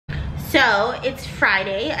So it's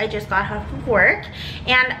Friday, I just got off of work,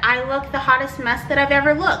 and I look the hottest mess that I've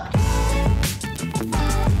ever looked.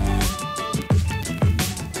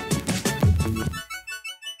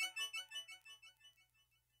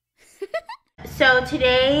 So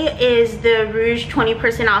today is the Rouge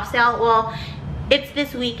 20% off sale. Well, it's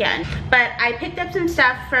this weekend, but I picked up some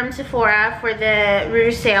stuff from Sephora for the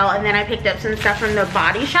Rouge sale, and then I picked up some stuff from the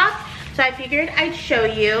Body Shop. So I figured I'd show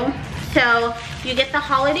you. So you get the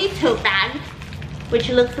holiday tote bag, which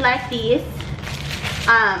looks like this.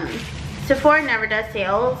 Sephora never does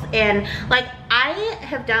sales, and like I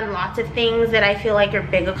have done lots of things that I feel like are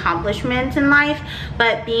big accomplishments in life,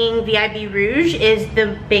 but being VIB Rouge is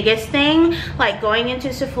the biggest thing. Like going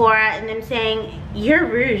into Sephora and them saying, "You're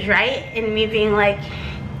Rouge, right?" And me being like,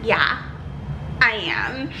 "Yeah, I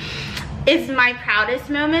am." Is my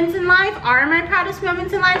proudest moments in life, are my proudest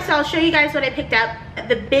moments in life. So I'll show you guys what I picked up.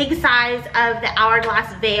 The big size of the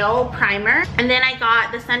Hourglass Veil Primer, and then I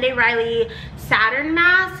got the Sunday Riley Saturn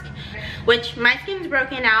Mask, which my skin's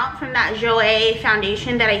broken out from that Joe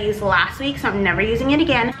foundation that I used last week, so I'm never using it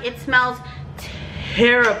again. It smells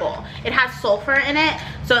terrible. It has sulfur in it,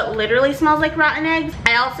 so it literally smells like rotten eggs.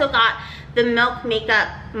 I also got the Milk Makeup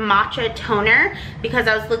Matcha Toner because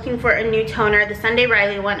I was looking for a new toner. The Sunday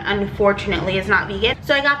Riley one, unfortunately, is not vegan.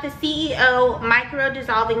 So I got the CEO Micro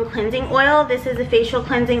Dissolving Cleansing Oil. This is a facial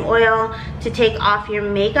cleansing oil to take off your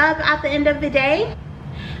makeup at the end of the day.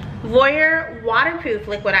 Voyeur Waterproof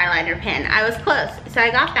Liquid Eyeliner Pen. I was close, so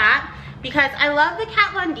I got that because I love the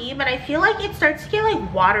Kat Von D, but I feel like it starts to get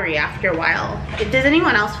like watery after a while. Does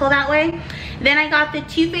anyone else feel that way? Then I got the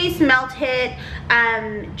Too Faced Melt Hit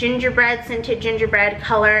gingerbread scented gingerbread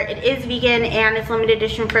color. It is vegan and it's limited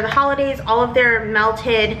edition for the holidays. All of their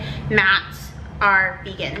melted mattes are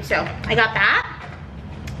vegan, so I got that.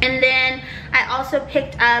 And then I also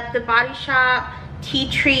picked up the Body Shop Tea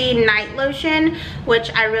Tree Night Lotion,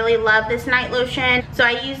 which I really love this night lotion. So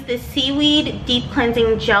I use the Seaweed Deep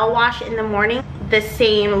Cleansing Gel Wash in the morning, the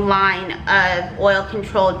same line of oil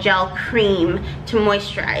control gel cream to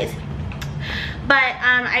moisturize. But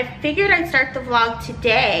I figured I'd start the vlog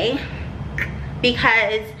today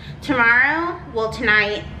because tomorrow,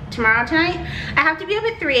 I have to be up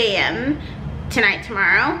at 3 a.m.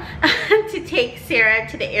 tomorrow to take Sarah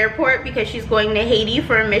to the airport because she's going to Haiti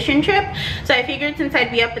for a mission trip. So I figured since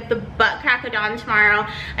I'd be up at the butt crack of dawn tomorrow,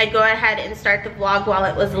 I'd go ahead and start the vlog while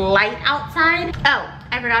it was light outside. Oh,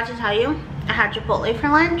 I forgot to tell you, I had Chipotle for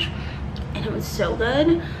lunch and it was so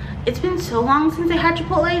good. It's been so long since I had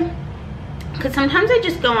Chipotle because sometimes I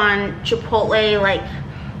just go on Chipotle, like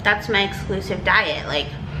that's my exclusive diet, like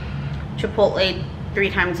Chipotle 3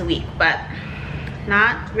 times a week, but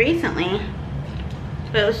not recently.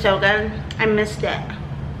 But it was so good. I missed it.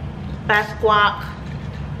 Best guac,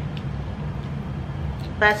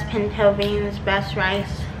 best pinto beans, best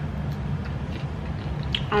rice.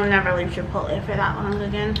 I'll never leave Chipotle for that long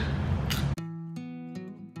again.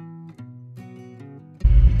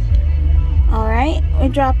 All right, we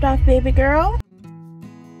dropped off baby girl.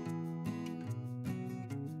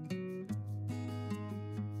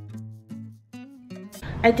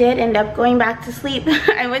 I did end up going back to sleep.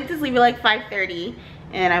 I went to sleep at like 5:30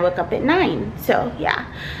 and I woke up at 9. So yeah,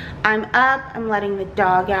 I'm up, I'm letting the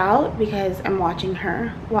dog out because I'm watching her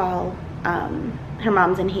while her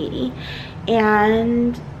mom's in Haiti.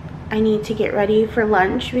 And I need to get ready for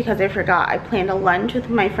lunch because I forgot I planned a lunch with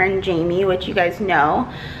my friend Jamie, which you guys know.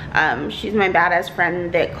 She's my badass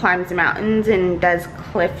friend that climbs mountains and does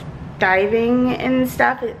cliff diving and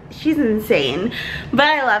stuff. She's insane, but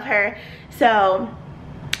I love her. So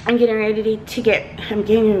I'm getting ready to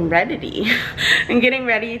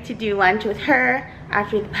do lunch with her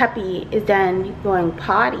after the puppy is done going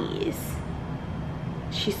potties.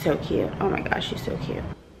 She's so cute. Oh my gosh, she's so cute.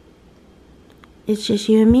 It's just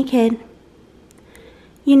you and me, kid.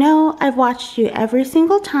 You know, I've watched you every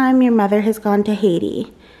single time your mother has gone to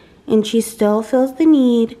Haiti, and she still feels the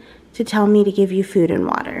need to tell me to give you food and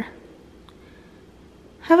water.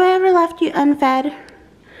 Have I ever left you unfed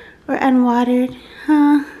or unwatered?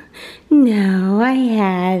 Huh? No, I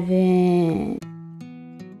haven't.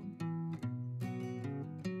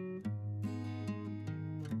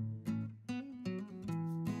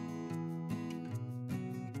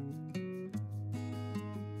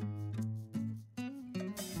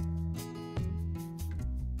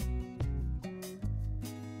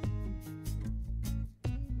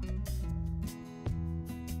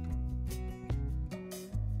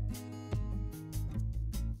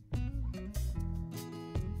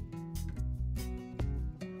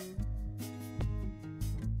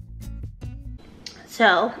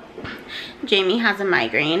 So Jamie has a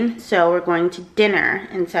migraine, so we're going to dinner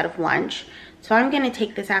instead of lunch. So I'm gonna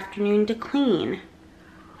take this afternoon to clean.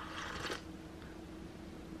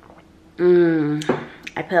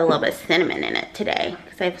 I put a little bit of cinnamon in it today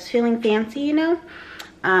because I was feeling fancy, you know.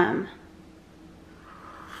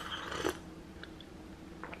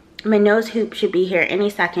 My nose hoop should be here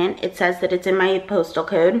any second. It says that it's in my postal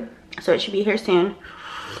code, so it should be here soon.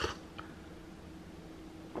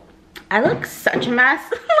 I look such a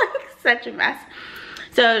mess, like such a mess.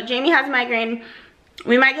 So Jamie has a migraine.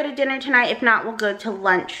 We might go to dinner tonight. If not, we'll go to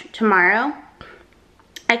lunch tomorrow.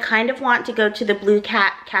 I kind of want to go to the Blue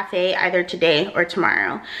Cat Cafe either today or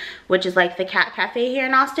tomorrow, which is like the cat cafe here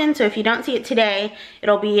in Austin. So if you don't see it today,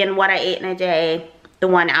 it'll be in What I Ate in a Day, the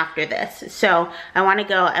one after this. So I want to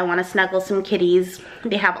go. I want to snuggle some kitties.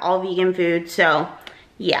 They have all vegan food. So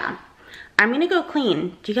yeah, I'm going to go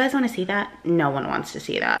clean. Do you guys want to see that? No one wants to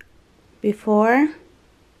see that. Before.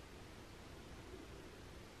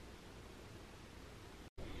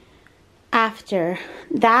 After.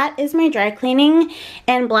 That is my dry cleaning,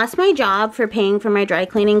 and bless my job for paying for my dry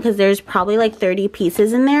cleaning because there's probably like 30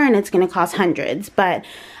 pieces in there and it's going to cost hundreds, but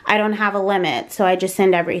I don't have a limit, so I just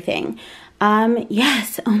send everything.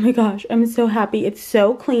 Yes, oh my gosh, I'm so happy. It's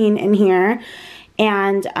so clean in here,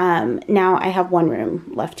 and now I have one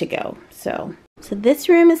room left to go. So this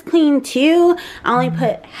room is clean too. I only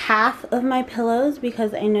put half of my pillows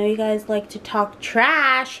because I know you guys like to talk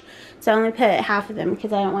trash. So I only put half of them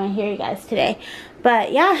because I don't want to hear you guys today.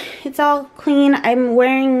 But yeah, it's all clean. I'm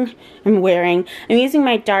using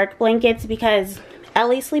my dark blankets because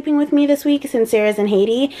Ellie's sleeping with me this week since Sarah's in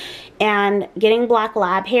Haiti. And getting black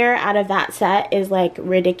lab hair out of that set is like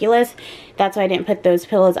ridiculous. That's why I didn't put those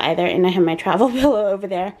pillows either. And I have my travel pillow over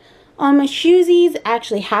there. On my shoesies,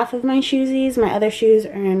 actually half of my shoesies, my other shoes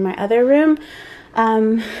are in my other room.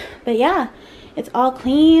 But yeah, it's all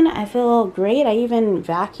clean. I feel great. I even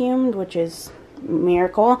vacuumed, which is a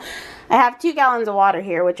miracle. I have 2 gallons of water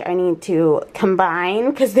here, which I need to combine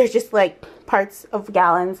because there's just like parts of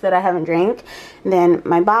gallons that I haven't drank. And then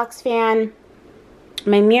my box fan,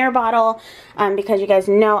 my mirror bottle, because you guys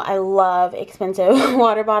know I love expensive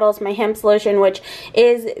water bottles, my hemp solution, which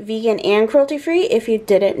is vegan and cruelty free if you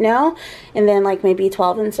didn't know, and then like my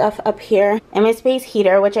B12 and stuff up here, and my space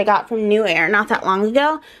heater, which I got from New Air not that long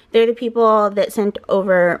ago. They're the people that sent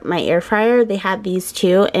over my air fryer. They had these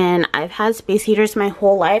too, and I've had space heaters my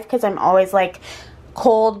whole life because I'm always like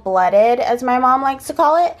cold-blooded, as my mom likes to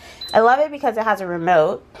call it. I love it because it has a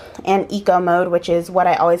remote and eco mode, which is what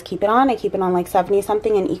I always keep it on. I keep it on like 70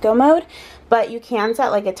 something in eco mode, but you can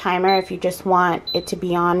set like a timer if you just want it to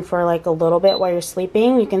be on for like a little bit while you're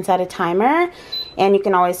sleeping. You can set a timer, and you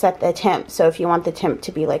can always set the temp. So if you want the temp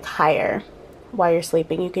to be like higher while you're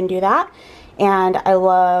sleeping, you can do that. And I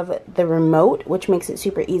love the remote, which makes it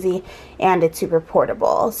super easy, and it's super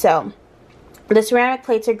portable. So the ceramic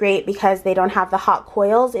plates are great because they don't have the hot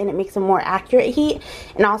coils, and it makes a more accurate heat.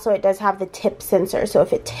 And also it does have the tip sensor, so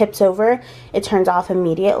if it tips over, it turns off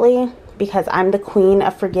immediately, because I'm the queen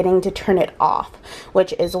of forgetting to turn it off,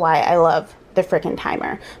 which is why I love the freaking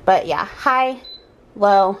timer. But yeah, high,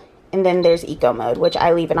 low, and then there's eco mode, which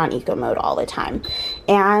I leave it on eco mode all the time.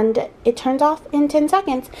 And it turns off in 10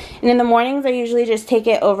 seconds. And in the mornings, I usually just take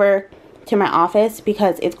it over to my office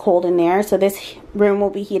because it's cold in there. So this room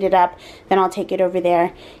will be heated up, then I'll take it over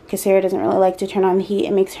there because Sarah doesn't really like to turn on the heat.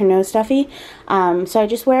 It makes her nose stuffy. So I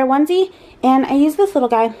just wear a onesie, and I use this little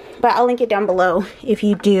guy, but I'll link it down below if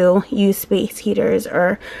you do use space heaters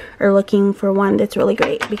or are looking for one that's really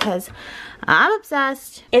great, because I'm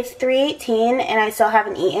obsessed. It's 3:18 and I still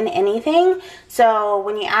haven't eaten anything. So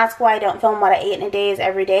when you ask why I don't film What I Ate in a Day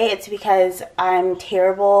every day, it's because I'm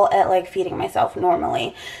terrible at like feeding myself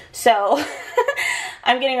normally. So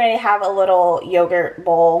I'm getting ready to have a little yogurt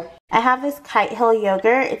bowl. I have this Kite Hill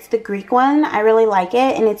yogurt. It's the Greek one. I really like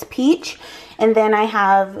it, and it's peach. And then I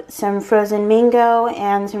have some frozen mango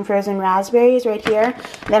and some frozen raspberries right here.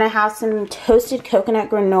 Then I have some toasted coconut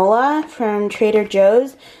granola from Trader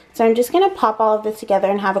Joe's. So I'm just going to pop all of this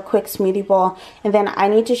together and have a quick smoothie bowl. And then I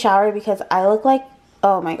need to shower because I look like,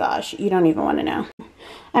 oh my gosh, you don't even want to know.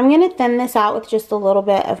 I'm going to thin this out with just a little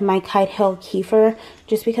bit of my Kite Hill kefir,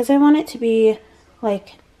 just because I want it to be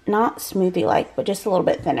like not smoothie-like, but just a little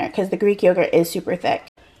bit thinner, because the Greek yogurt is super thick.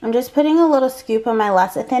 I'm just putting a little scoop of my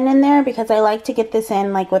lecithin in there because I like to get this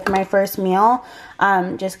in like with my first meal,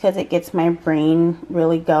 just because it gets my brain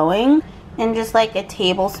really going. And just like a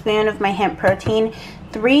tablespoon of my hemp protein.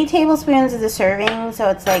 3 tablespoons is a serving, so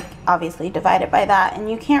it's like obviously divided by that. And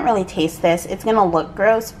you can't really taste this. It's gonna look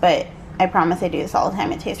gross, but I promise I do this all the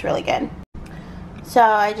time. It tastes really good. So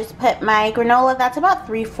I just put my granola, that's about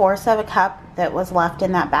 3/4 of a cup that was left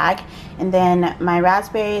in that bag, and then my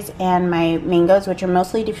raspberries and my mangoes, which are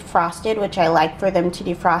mostly defrosted, which I like for them to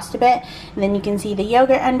defrost a bit. And then you can see the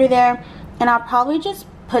yogurt under there, and I'll probably just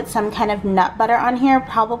put some kind of nut butter on here,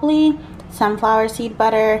 probably sunflower seed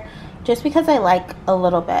butter, just because I like a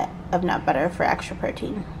little bit of nut butter for extra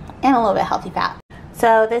protein and a little bit healthy fat.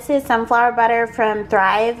 So this is sunflower butter from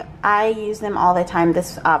Thrive. I use them all the time.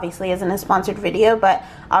 This obviously isn't a sponsored video, but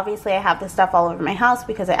obviously I have this stuff all over my house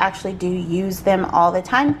because I actually do use them all the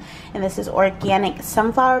time. And this is organic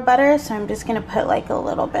sunflower butter, so I'm just gonna put like a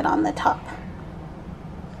little bit on the top,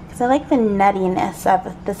 because I like the nuttiness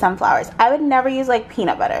of the sunflowers. I would never use like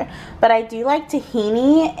peanut butter, but I do like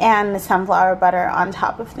tahini and the sunflower butter on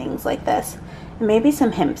top of things like this. And maybe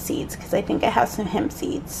some hemp seeds, because I think I have some hemp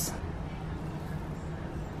seeds.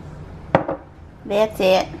 That's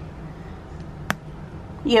it.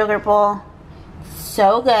 Yogurt bowl.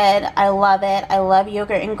 So good. I love it. I love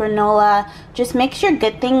yogurt and granola. Just mix your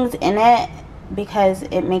good things in it, because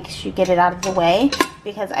it makes you get it out of the way,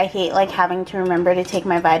 because I hate like having to remember to take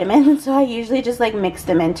my vitamins, so I usually just like mix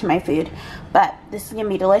them into my food. But this is gonna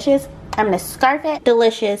be delicious. I'm gonna scarf it.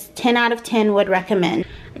 Delicious. 10 out of 10 would recommend.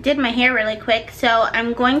 I did my hair really quick, so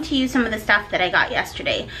I'm going to use some of the stuff that I got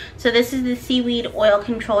yesterday. So this is the Seaweed Oil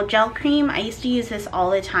Control Gel Cream. I used to use this all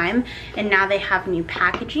the time, and now they have new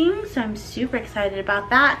packaging, so I'm super excited about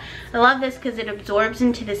that. I love this because it absorbs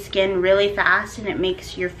into the skin really fast, and it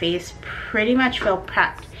makes your face pretty much feel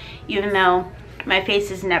prepped, even though my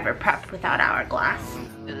face is never prepped without Hourglass.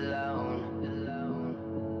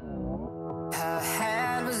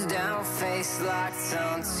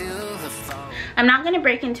 I'm not going to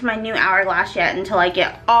break into my new Hourglass yet until I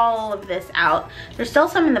get all of this out. There's still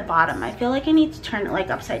some in the bottom. I feel like I need to turn it like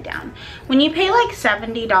upside down. When you pay like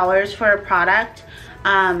 $70 for a product,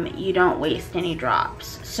 you don't waste any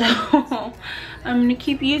drops. So I'm going to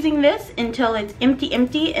keep using this until it's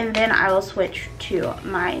empty, and then I will switch to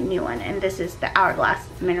my new one. And this is the Hourglass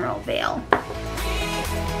Mineral Veil.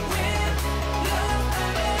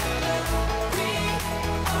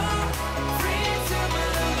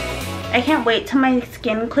 I can't wait till my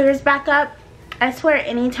skin clears back up. I swear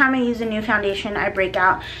anytime I use a new foundation I break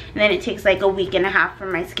out, and then it takes like a week and a half for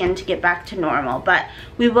my skin to get back to normal, but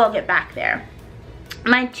we will get back there.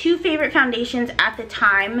 My two favorite foundations at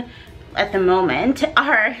the moment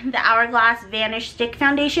are the Hourglass Vanish Stick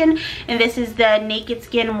Foundation, and this is the Naked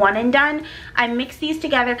Skin One and Done. I mixed these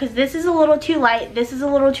together because this is a little too light, this is a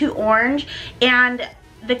little too orange, and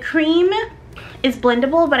the cream is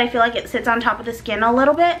blendable, but I feel like it sits on top of the skin a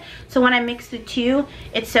little bit. So when I mix the two,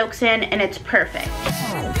 it soaks in and it's perfect.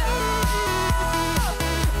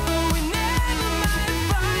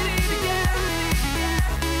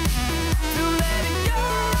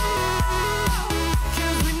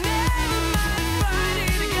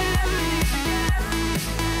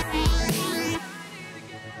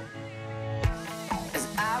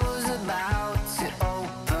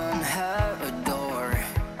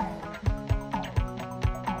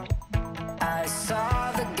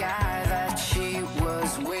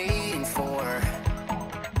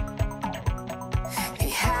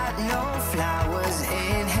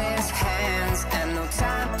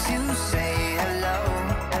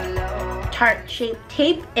 Heart-shaped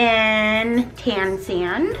tape and tan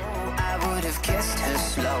sand. I would have kissed her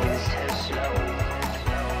slow.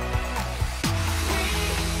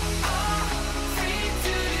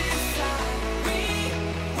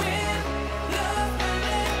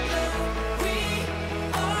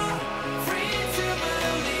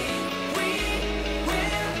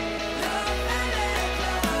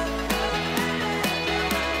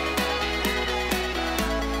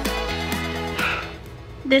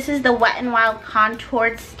 This is the Wet n Wild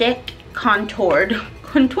contour stick, contour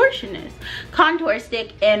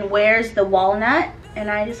stick, and Where's the Walnut. And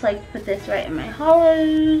I just like to put this right in my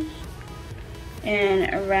hollows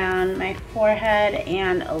and around my forehead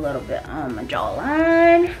and a little bit on my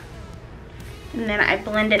jawline. And then I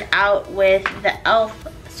blend it out with the e.l.f.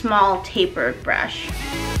 small tapered brush.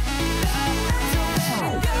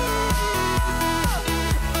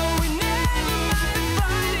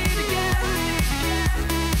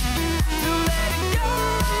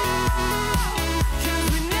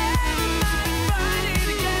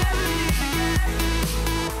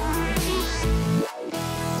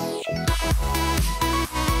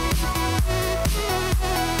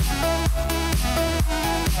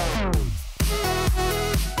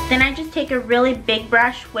 Then I just take a really big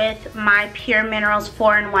brush with my Pure Minerals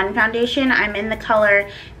 4-in-1 foundation. I'm in the color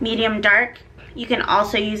medium dark. You can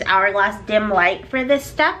also use Hourglass Dim Light for this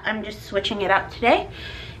step. I'm just switching it up today.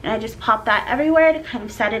 and I just pop that everywhere to kind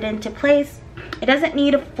of set it into place. It doesn't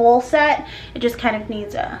need a full set, it just kind of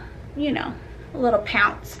needs a, you know, a little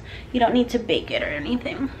pounce. You don't need to bake it or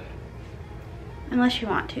anything. Unless you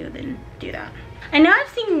want to, then do that. I know I've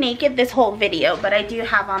seen naked this whole video, but I do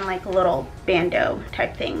have on like a little bandeau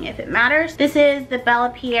type thing if it matters. This is the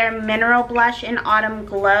Bella Pierre Mineral Blush in Autumn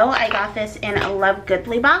Glow. I got this in a Love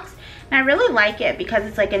Goodly box, and I really like it because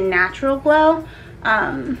it's like a natural glow.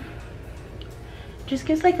 Just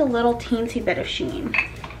gives like a little teensy bit of sheen.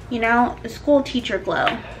 You know, a school teacher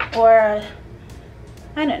glow. Or,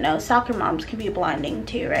 I don't know, soccer moms can be blinding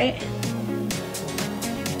too, right?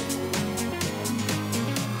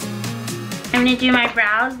 I'm gonna do my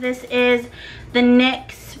brows. This is the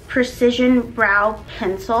NYX Precision Brow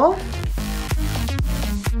Pencil.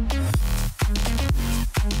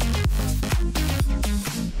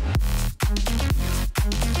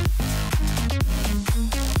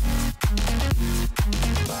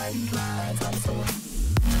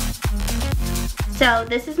 So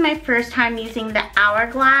this is my first time using the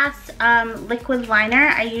Hourglass liquid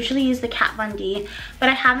liner. I usually use the Kat Von D, but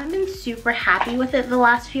I haven't been super happy with it the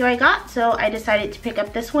last few I got, so I decided to pick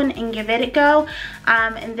up this one and give it a go.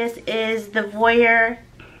 And this is the Voyeur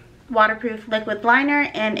waterproof liquid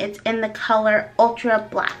liner, and it's in the color Ultra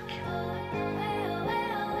Black.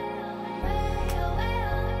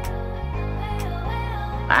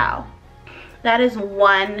 Wow, that is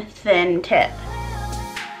one thin tip.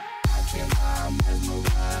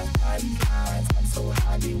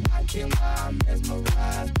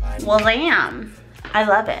 Well, damn, I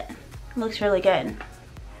love it. It looks really good.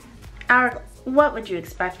 What would you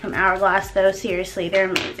expect from Hourglass though? Seriously, they're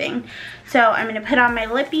amazing. So I'm gonna put on my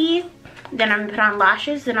lippy, then I'm gonna put on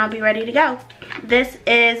lashes, then I'll be ready to go. This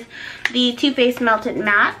is the Too Faced Melted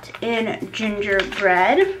Matte in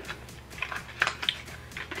Gingerbread.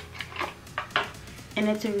 And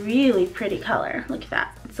it's a really pretty color. Look at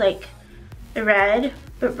that. It's like a red,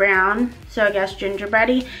 but brown, so I guess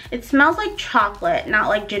gingerbready. It smells like chocolate, not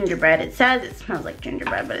like gingerbread. It says it smells like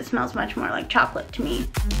gingerbread, but it smells much more like chocolate to me.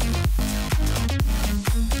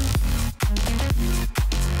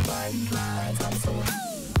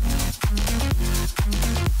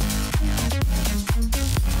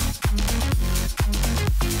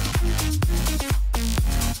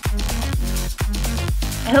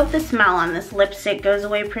 I hope the smell on this lipstick goes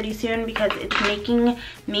away pretty soon because it's making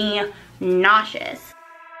me nauseous.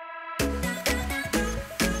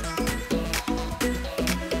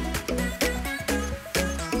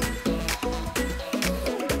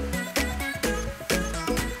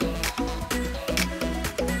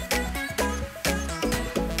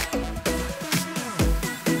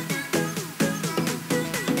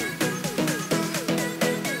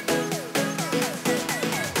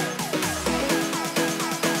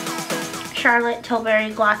 Charlotte Tilbury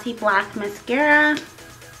Glossy Black Mascara,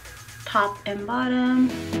 top and bottom.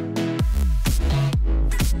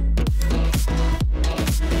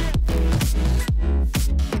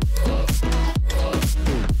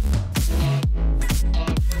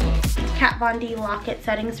 Kat Von D Lock-It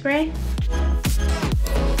Setting Spray.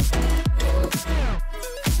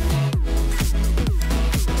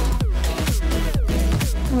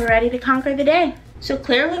 We're ready to conquer the day. So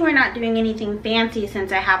clearly we're not doing anything fancy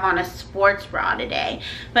since I have on a sports bra today.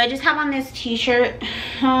 But I just have on this t-shirt,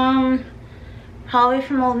 probably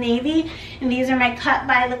from Old Navy. And these are my cut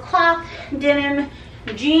by the cloth denim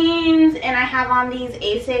jeans. And I have on these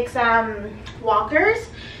Asics walkers.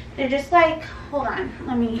 They're just like, hold on,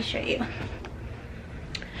 let me show you.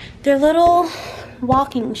 They're little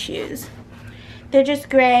walking shoes. They're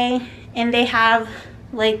just gray and they have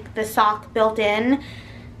like the sock built in,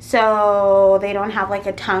 so they don't have like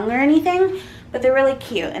a tongue or anything, but they're really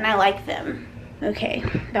cute and I like them. Okay,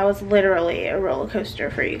 that was literally a roller coaster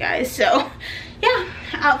for you guys. So yeah,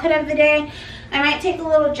 outfit of the day. I might take a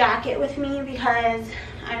little jacket with me because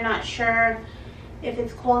I'm not sure if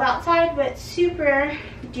it's cold outside, but super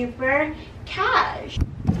duper cash.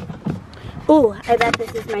 Ooh, I bet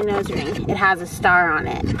this is my nose ring. It has a star on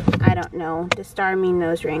it. I don't know, does star mean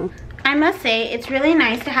nose ring? I must say, it's really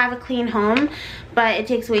nice to have a clean home, but it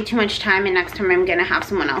takes way too much time and next time I'm gonna have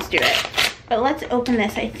someone else do it. But let's open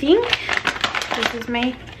this. I think this is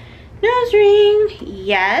my nose ring.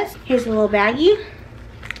 Yes, here's a little baggie.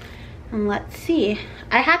 And let's see.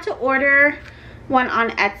 I had to order one on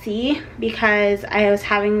Etsy because I was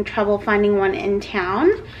having trouble finding one in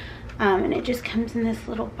town. And it just comes in this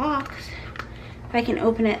little box. If I can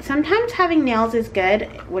open it. Sometimes having nails is good,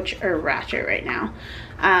 which are ratchet right now.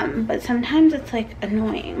 But sometimes it's like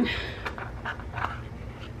annoying.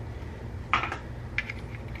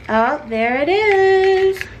 Oh, there it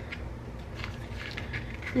is.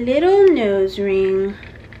 little nose ring.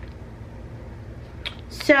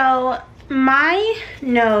 So my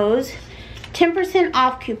nose 10%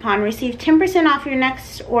 off coupon. Receive 10% off your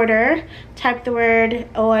next order. Type the word,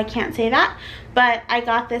 oh, I can't say that, but I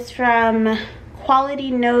got this from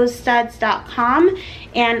qualitynosestuds.com,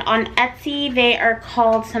 and on Etsy they are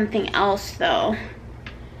called something else though.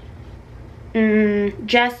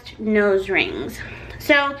 Just nose rings.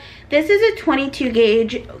 So this is a 22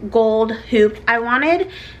 gauge gold hoop. I wanted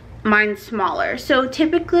mine smaller. So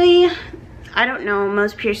typically, I don't know,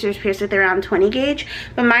 most piercers pierce with around 20 gauge,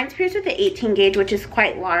 but mine's pierced with the 18 gauge, which is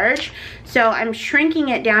quite large. So I'm shrinking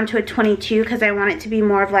it down to a 22 because I want it to be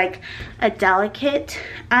more of like a delicate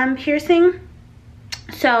piercing.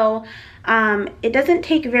 So it doesn't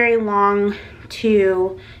take very long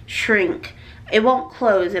to shrink. It won't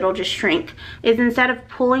close, it'll just shrink. Is instead of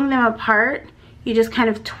pulling them apart, you just kind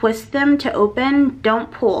of twist them to open.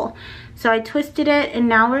 Don't pull. So I twisted it, and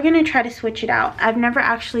now we're gonna try to switch it out. I've never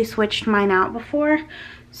actually switched mine out before.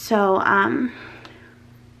 So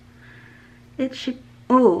it should,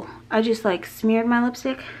 oh, I just like smeared my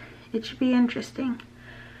lipstick. It should be interesting.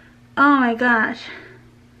 Oh my gosh.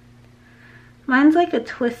 Mine's like a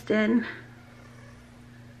twisted.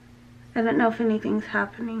 I don't know if anything's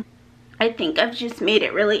happening. I think I've just made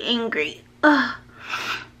it really angry. Ugh.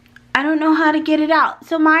 I don't know how to get it out.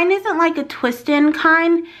 So mine isn't like a twist-in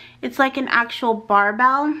kind. It's like an actual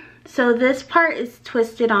barbell. So this part is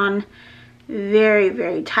twisted on very,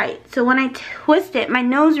 very tight. So when I twist it, my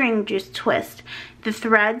nose ring just twists. The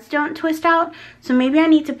threads don't twist out. So maybe I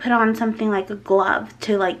need to put on something like a glove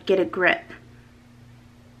to like get a grip.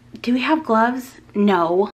 Do we have gloves?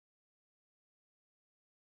 No.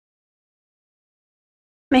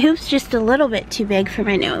 My hoop's just a little bit too big for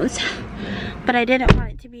my nose, but I didn't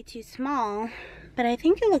want it to be too small. But I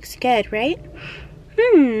think it looks good, right?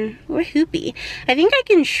 We're hoopy. I think I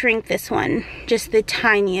can shrink this one just the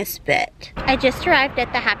tiniest bit. I just arrived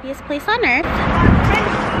at the happiest place on earth.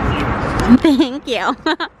 Thank you.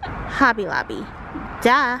 Hobby Lobby.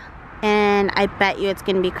 Duh. And I bet you it's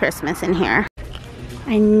gonna be Christmas in here.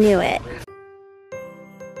 I knew it.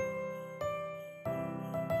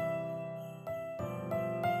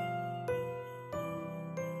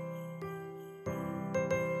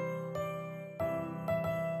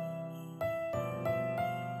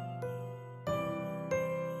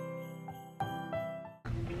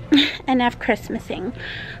 Enough Christmasing.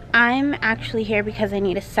 I'm actually here because I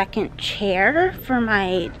need a second chair for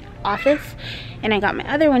my office, and I got my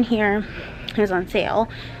other one here. It was on sale.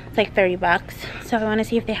 It's like 30 bucks. So I want to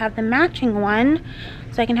see if they have the matching one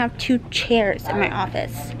so I can have 2 chairs in my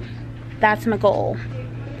office. That's my goal.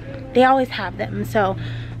 They always have them, so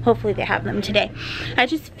hopefully they have them today. I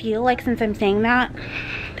just feel like since I'm saying that,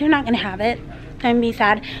 they're not gonna have it. I'm gonna be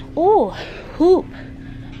sad. Oh, hoop.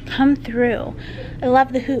 Come through. I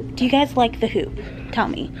love the hoop. Do you guys like the hoop? Tell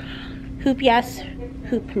me. Hoop yes,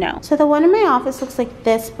 hoop no. So the one in my office looks like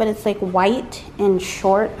this, but it's like white and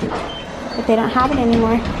short. But they don't have it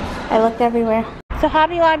anymore. I looked everywhere. So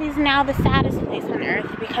Hobby Lobby is now the saddest place on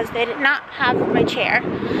earth because they did not have my chair.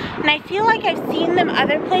 And I feel like I've seen them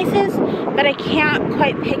other places, but I can't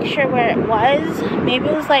quite picture where it was. Maybe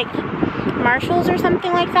it was like Marshall's or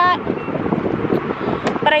something like that.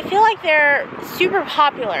 But I feel like they're super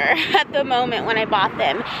popular at the moment when I bought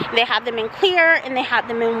them. They had them in clear and they had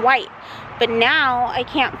them in white. But now I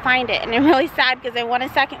can't find it, and I'm really sad because I want a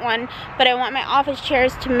second one, but I want my office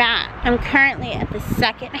chairs to match. I'm currently at the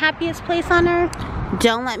second happiest place on earth.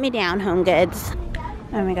 Don't let me down, Home Goods.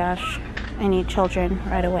 Oh my gosh, I need children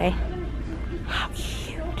right away. How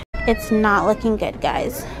cute. It's not looking good,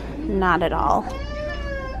 guys. Not at all.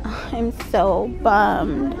 I'm so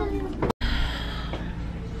bummed.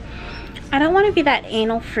 I don't want to be that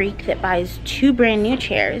anal freak that buys 2 brand new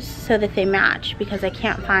chairs so that they match because I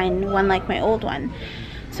can't find one like my old one.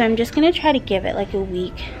 So I'm just going to try to give it like a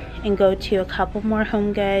week and go to a couple more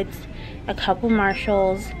Home Goods, a couple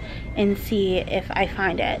Marshalls, and see if I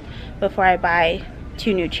find it before I buy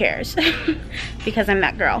 2 new chairs because I'm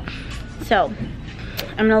that girl. So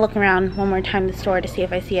I'm going to look around one more time the store to see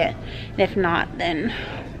if I see it. And if not, then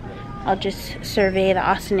I'll just survey the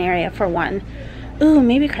Austin area for one. Ooh,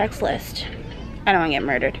 maybe Craigslist. I don't want to get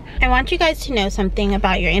murdered. I want you guys to know something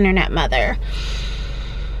about your internet mother.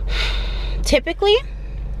 Typically,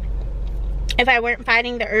 if I weren't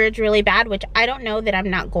fighting the urge really bad, which I don't know that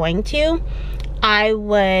I'm not going to, I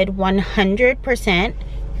would 100%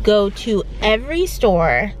 go to every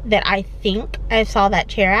store that I think I saw that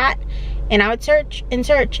chair at, and I would search and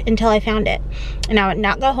search until I found it. And I would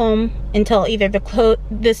not go home until either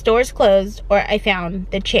the store's closed or I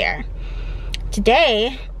found the chair.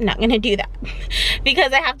 today, I'm not gonna do that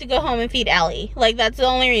because I have to go home and feed Ellie. Like, that's the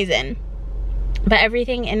only reason. But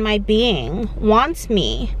everything in my being wants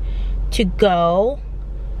me to go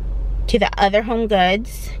to the other Home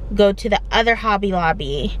Goods, go to the other Hobby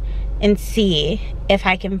Lobby, and see if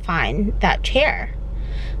I can find that chair.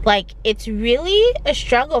 Like, it's really a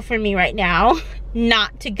struggle for me right now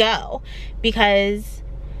not to go, because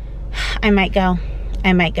I might go,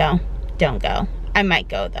 don't go. I might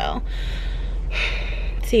go though.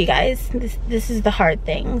 So you guys, this is the hard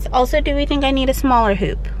things. Also, do we think I need a smaller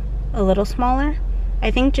hoop? A little smaller? I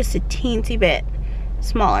think just a teensy bit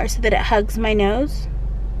smaller so that it hugs my nose.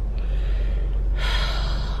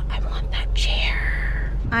 I want that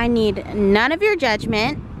chair. I need none of your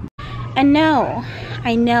judgment. And no,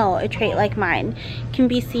 I know a trait like mine can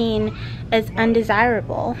be seen as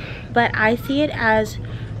undesirable, but I see it as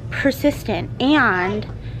persistent, and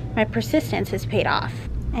my persistence has paid off.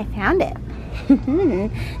 I found it.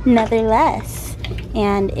 Nevertheless,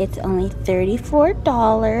 and it's only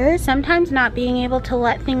 $34. Sometimes not being able to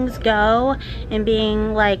let things go and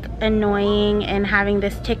being like annoying and having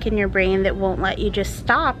this tick in your brain that won't let you just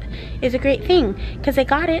stop is a great thing, because I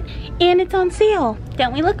got it and it's on sale.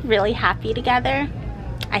 Don't we look really happy together?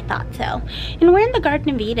 I thought so. And we're in the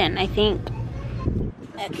Garden of Eden, I think.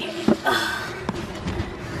 Okay.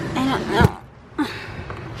 I don't know.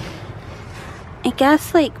 I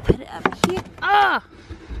guess like put it up here.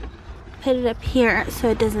 Put it up here so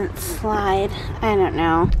it doesn't slide. I don't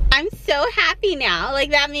know. I'm so happy now.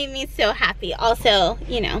 Like, that made me so happy. Also,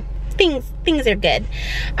 you know, things are good.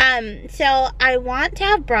 So I want to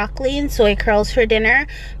have broccoli and soy curls for dinner,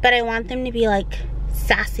 but I want them to be like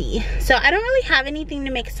sassy. So I don't really have anything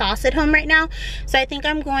to make sauce at home right now. So I think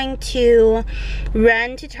I'm going to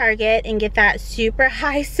run to Target and get that super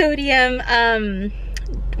high sodium,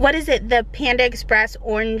 what is it, the Panda Express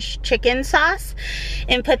orange chicken sauce,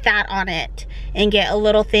 and put that on it, and get a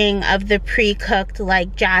little thing of the pre-cooked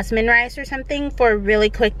like jasmine rice or something for a really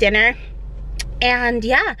quick dinner. And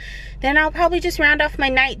yeah, then I'll probably just round off my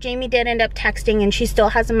night. Jamie did end up texting and she still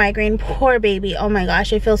has a migraine. Poor baby. Oh my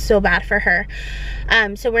gosh, I feel so bad for her.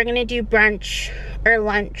 So we're gonna do brunch or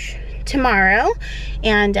lunch tomorrow,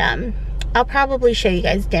 and I'll probably show you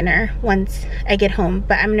guys dinner once I get home,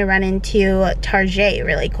 but I'm gonna run into Target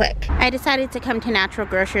really quick. I decided to come to Natural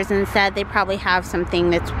Grocers instead. They probably have something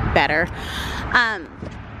that's better.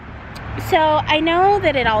 So I know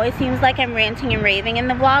that it always seems like I'm ranting and raving in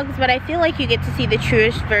the vlogs, but I feel like you get to see the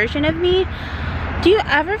truest version of me. Do you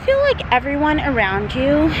ever feel like everyone around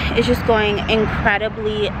you is just going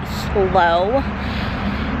incredibly slow?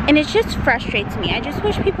 And it just frustrates me. I just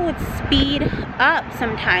wish people would speed up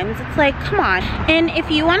sometimes. It's like, come on. And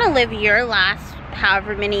if you want to live your last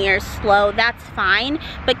however many years slow, that's fine.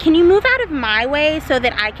 But can you move out of my way so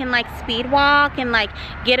that I can like speed walk and like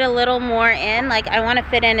get a little more in? Like, I want to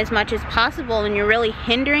fit in as much as possible, and you're really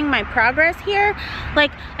hindering my progress here.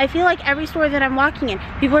 Like, I feel like every store that I'm walking in,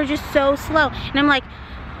 people are just so slow. And I'm like,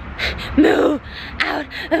 move out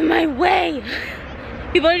of my way.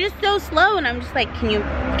 People are just so slow, and I'm just like, can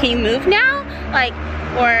you move now? Like,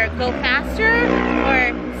 or go faster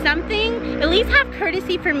or something? At least have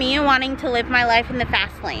courtesy for me and wanting to live my life in the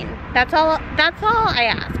fast lane. That's all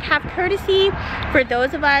I ask. Have courtesy for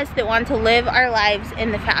those of us that want to live our lives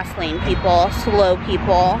in the fast lane, people, slow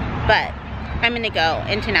people. But I'm gonna go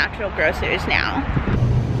into Natural Grocers now.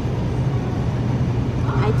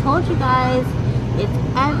 I told you guys,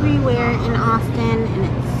 it's everywhere in Austin and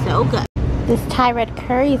it's so good. This Thai red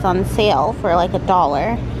curry is on sale for like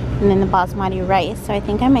 $1, and then the basmati rice. So I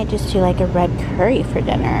think I might just do like a red curry for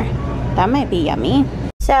dinner. That might be yummy.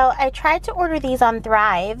 So I tried to order these on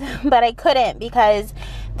Thrive, but I couldn't because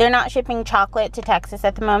they're not shipping chocolate to Texas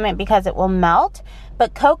at the moment because it will melt.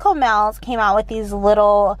 But Coco Mel's came out with these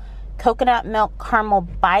little coconut milk caramel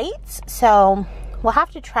bites. So we'll have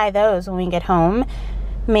to try those when we get home.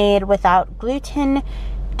 Made without gluten,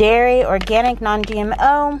 dairy, organic,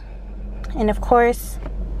 non-GMO. And of course,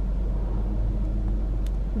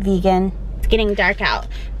 vegan. It's getting dark out,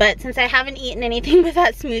 but since I haven't eaten anything with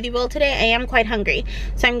that smoothie bowl today, I am quite hungry.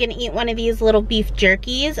 So I'm gonna eat one of these little beef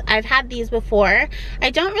jerkies. I've had these before. I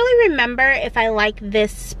don't really remember if I like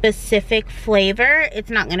this specific flavor. It's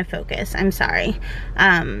not gonna focus, I'm sorry.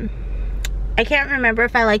 I can't remember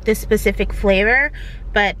if I like this specific flavor,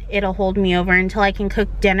 but it'll hold me over until I can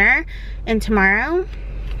cook dinner. And tomorrow,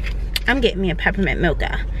 I'm getting me a peppermint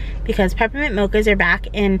mocha, because peppermint mochas are back.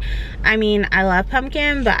 And I mean, I love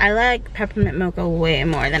pumpkin, but I like peppermint mocha way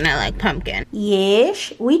more than I like pumpkin.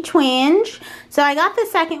 Yes, we twinge. So I got the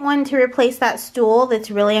second one to replace that stool that's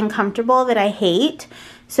really uncomfortable that I hate.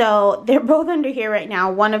 So they're both under here right now.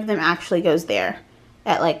 One of them actually goes there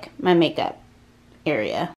at like my makeup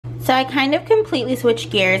area. So I kind of completely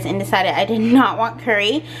switched gears and decided I did not want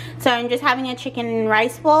curry. So I'm just having a chicken and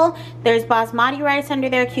rice bowl. There's basmati rice under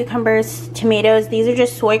there, cucumbers, tomatoes. These are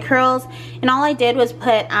just soy curls. And all I did was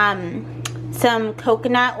put some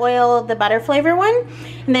coconut oil, the butter flavor one,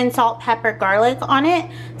 and then salt, pepper, garlic on it,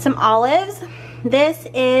 some olives. This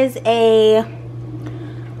is a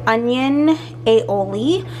onion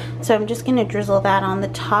aioli. So I'm just gonna drizzle that on the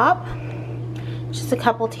top. Just a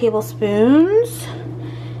couple tablespoons.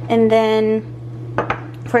 And then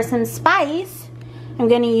for some spice, I'm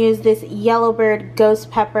going to use this Yellowbird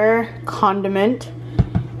ghost pepper condiment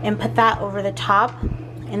and put that over the top.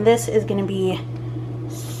 And this is going to be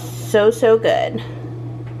so, so good.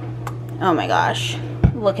 Oh my gosh.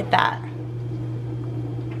 Look at that.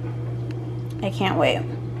 I can't wait.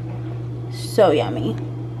 So yummy.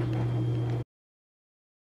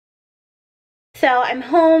 So I'm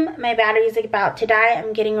home. My battery's about to die.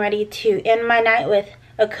 I'm getting ready to end my night with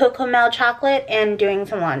a Cocomel chocolate and doing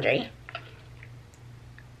some laundry.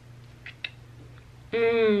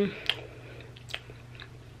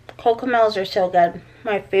 Cocomels are so good.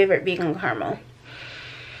 My favorite vegan caramel.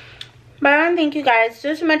 But I want to thank you guys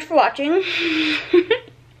so much for watching. Oh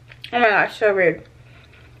my gosh, so rude.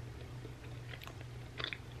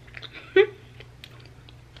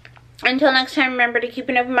 Until next time, remember to keep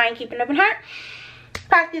an open mind, keep an open heart.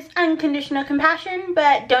 Practice unconditional compassion,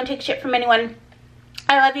 but don't take shit from anyone.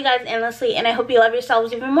 I love you guys endlessly, and I hope you love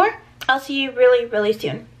yourselves even more. I'll see you really, really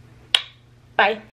soon. Bye.